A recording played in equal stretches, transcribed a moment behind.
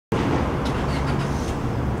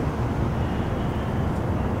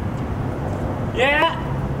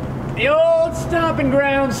The old stomping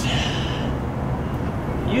grounds.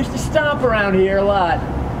 Used to stomp around here a lot.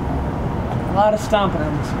 A lot of stomping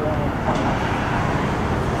on this ground.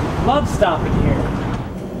 Love stomping here.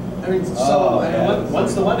 I mean,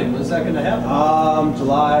 when's the wedding? When's that going to happen?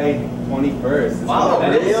 July 21st. Wow,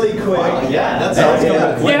 that really quick. Wow, yeah, that sounds good.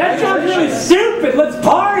 Yeah, that sounds really stupid. Let's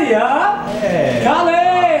party, huh? Hey.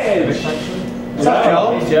 College! What's up,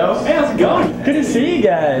 Joe? Hey, Joe. Hey, how's it going? Good to see you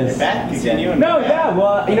guys. You're back again. No, yeah,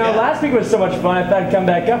 well, you know, last week was so much fun, I thought I'd come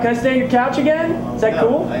back up. Can I stay on your couch again? Is that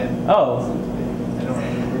cool? Oh.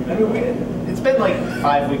 I mean, it's been like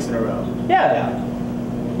 5 weeks in a row. Yeah.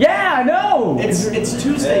 Yeah, I know! It's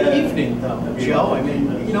Tuesday evening, though, Joe. I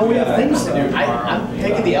mean, you know, we have things to do. I'm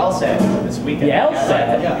taking the LSAT this weekend. The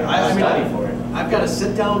LSAT? Yeah, I study for it. I've got to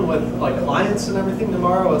sit down with like clients and everything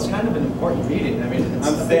tomorrow. It's kind of an important meeting. I mean,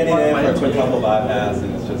 I'm standing in for a quick couple bypass,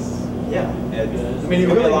 and it's just I mean, you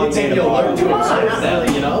really need to learn to observe that,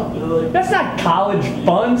 you know. That's not college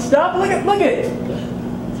fun stuff. Look at it.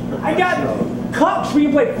 I got cups where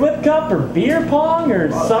you play flip cup or beer pong or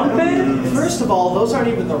something. First of all, those aren't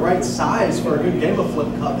even the right size for a good game of flip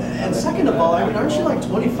cup. And second of all, I mean, aren't you like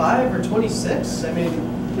 25 or 26? I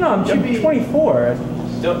mean, no, I'm 24.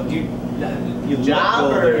 You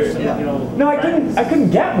job or you know? No, I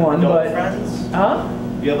couldn't get one, but friends? huh?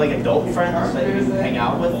 Do you have like adult friends that you hang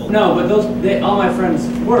out with? No, but all my friends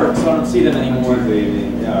work, so I don't see them anymore.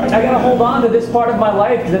 I gotta hold on to this part of my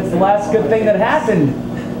life because it's the last good thing that happened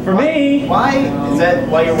for me. Why? Is that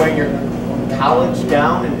why you're wearing your college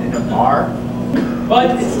gown in a bar?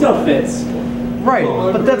 But it still fits. Right,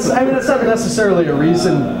 but that's not necessarily a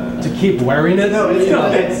reason to keep wearing it. No, it still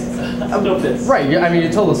fits. Still fits. Right, I mean, you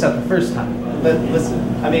told us that the first time. But listen,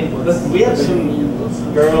 I mean, we have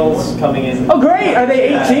some girls coming in. Oh, great. Are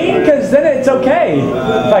they 18? Because then it's okay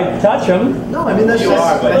if I touch them. No, I mean, that's You just,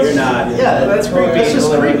 are, but you're not. Yeah, that's creepy. That's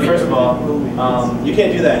just creepy. First of all, you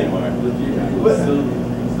can't do that anymore.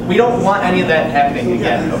 We don't want any of that happening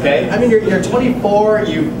again, okay? I mean, you're 24,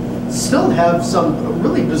 you still have some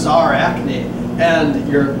really bizarre acne, and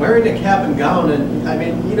you're wearing a cap and gown, and I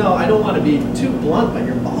mean, you know, I don't want to be too blunt, but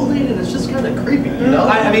you're balding, and it's just kind of creepy, you know?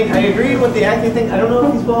 I mean, I agree with the acne thing. I don't know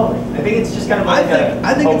if he's balding. I think it's just kind of like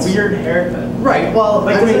I think it's weird haircut. Right, well,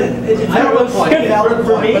 I mean, I don't look like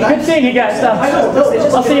Good seeing you guys.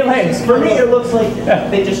 I'll see you later. For me, it looks like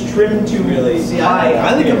they just trimmed too really high.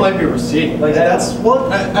 I think it might be receding. Like that's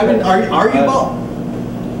what I mean. Are you bald?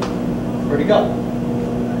 Where'd he go?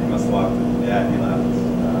 He must have walked. Yeah, he left.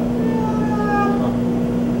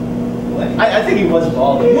 I think he was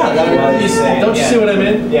balding. Yeah, don't you see what I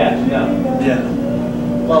mean? Yeah, yeah.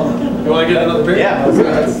 Well, you want to get another beer? Yeah,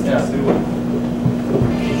 let's do it.